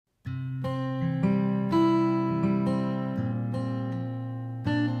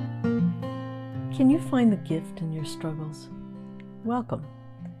Can you find the gift in your struggles? Welcome.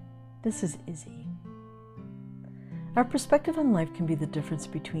 This is Izzy. Our perspective on life can be the difference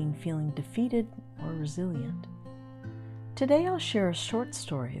between feeling defeated or resilient. Today I'll share a short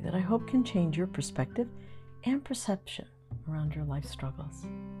story that I hope can change your perspective and perception around your life struggles.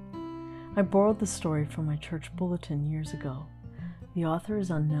 I borrowed the story from my church bulletin years ago. The author is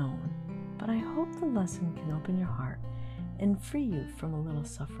unknown, but I hope the lesson can open your heart and free you from a little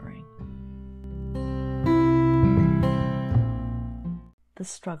suffering. The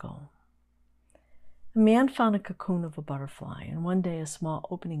struggle. A man found a cocoon of a butterfly, and one day a small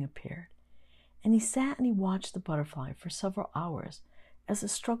opening appeared, and he sat and he watched the butterfly for several hours as it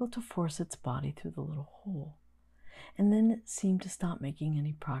struggled to force its body through the little hole, and then it seemed to stop making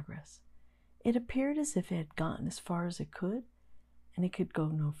any progress. It appeared as if it had gotten as far as it could, and it could go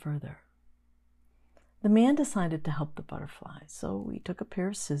no further. The man decided to help the butterfly, so he took a pair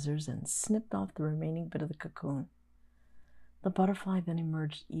of scissors and snipped off the remaining bit of the cocoon. The butterfly then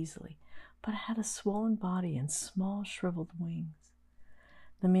emerged easily, but it had a swollen body and small shriveled wings.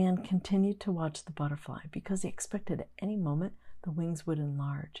 The man continued to watch the butterfly because he expected at any moment the wings would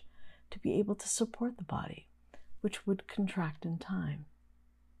enlarge to be able to support the body, which would contract in time.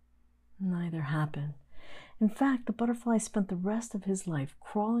 Neither happened. In fact, the butterfly spent the rest of his life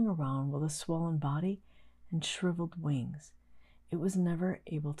crawling around with a swollen body and shriveled wings. It was never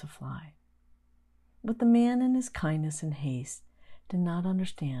able to fly. What the man in his kindness and haste did not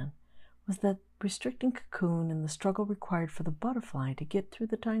understand was that restricting cocoon and the struggle required for the butterfly to get through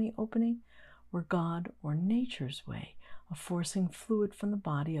the tiny opening were God or nature's way of forcing fluid from the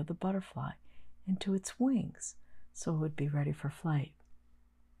body of the butterfly into its wings so it would be ready for flight.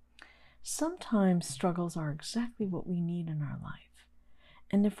 Sometimes struggles are exactly what we need in our life,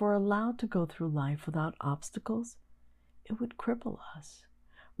 and if we're allowed to go through life without obstacles, it would cripple us.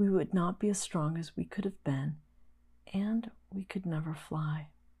 We would not be as strong as we could have been, and we could never fly.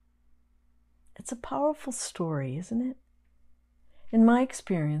 It's a powerful story, isn't it? In my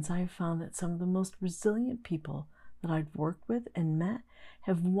experience, I have found that some of the most resilient people that I've worked with and met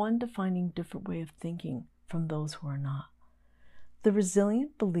have one defining different way of thinking from those who are not. The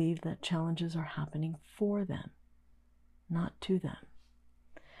resilient believe that challenges are happening for them, not to them.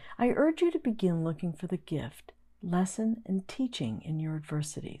 I urge you to begin looking for the gift, lesson, and teaching in your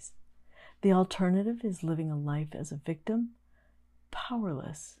adversities. The alternative is living a life as a victim,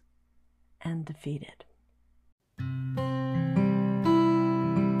 powerless, and defeated.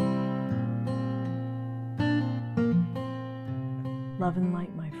 Love and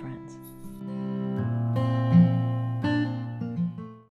light,